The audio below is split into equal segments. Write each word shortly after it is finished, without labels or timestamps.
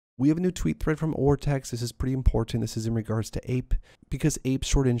We have a new tweet thread from Ortex. This is pretty important. This is in regards to APE. Because APE's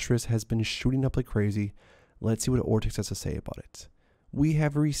short interest has been shooting up like crazy, let's see what Ortex has to say about it. We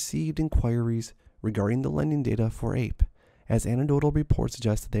have received inquiries regarding the lending data for APE, as anecdotal reports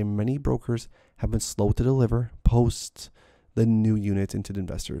suggest that many brokers have been slow to deliver posts the new units into the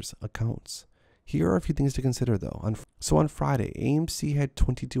investors' accounts. Here are a few things to consider though. On Friday, AMC had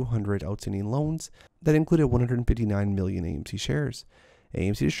 2,200 outstanding loans that included 159 million AMC shares.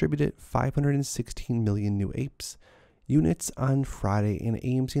 AMC distributed 516 million new APEs units on Friday, and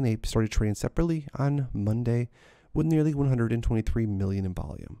AMC and APE started trading separately on Monday with nearly 123 million in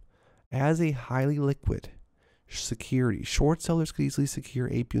volume. As a highly liquid security, short sellers could easily secure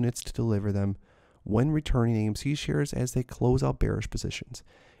APE units to deliver them when returning AMC shares as they close out bearish positions.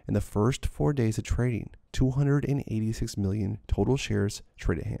 In the first 4 days of trading, 286 million total shares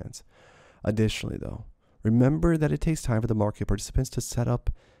traded hands. Additionally though, remember that it takes time for the market participants to set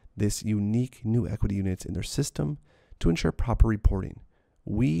up this unique new equity units in their system to ensure proper reporting.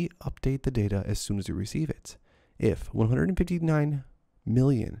 We update the data as soon as we receive it. If 159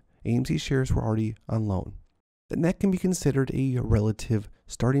 million AMC shares were already on loan, then that can be considered a relative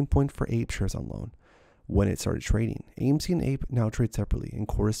starting point for APE shares on loan. When it started trading, AMC and APE now trade separately, and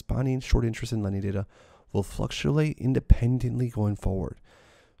corresponding short interest and lending data will fluctuate independently going forward.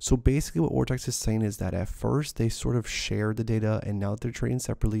 So basically what Ortex is saying is that at first they sort of shared the data, and now that they're trading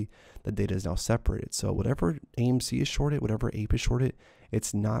separately, the data is now separated. So whatever AMC is shorted, whatever APE is shorted,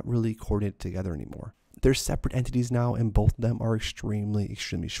 it's not really coordinated together anymore. They're separate entities now, and both of them are extremely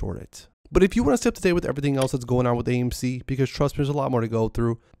shorted. But if you want to stay up to date with everything else that's going on with AMC, because trust me, there's a lot more to go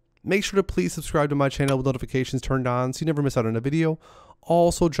through, make sure to please subscribe to my channel with notifications turned on so you never miss out on a video.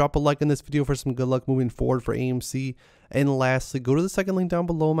 Also, drop a like in this video for some good luck moving forward for AMC. And lastly, go to the second link down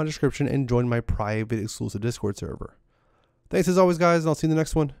below in my description and join my private exclusive Discord server. Thanks as always, guys, and I'll see you in the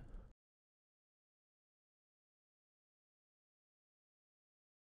next one.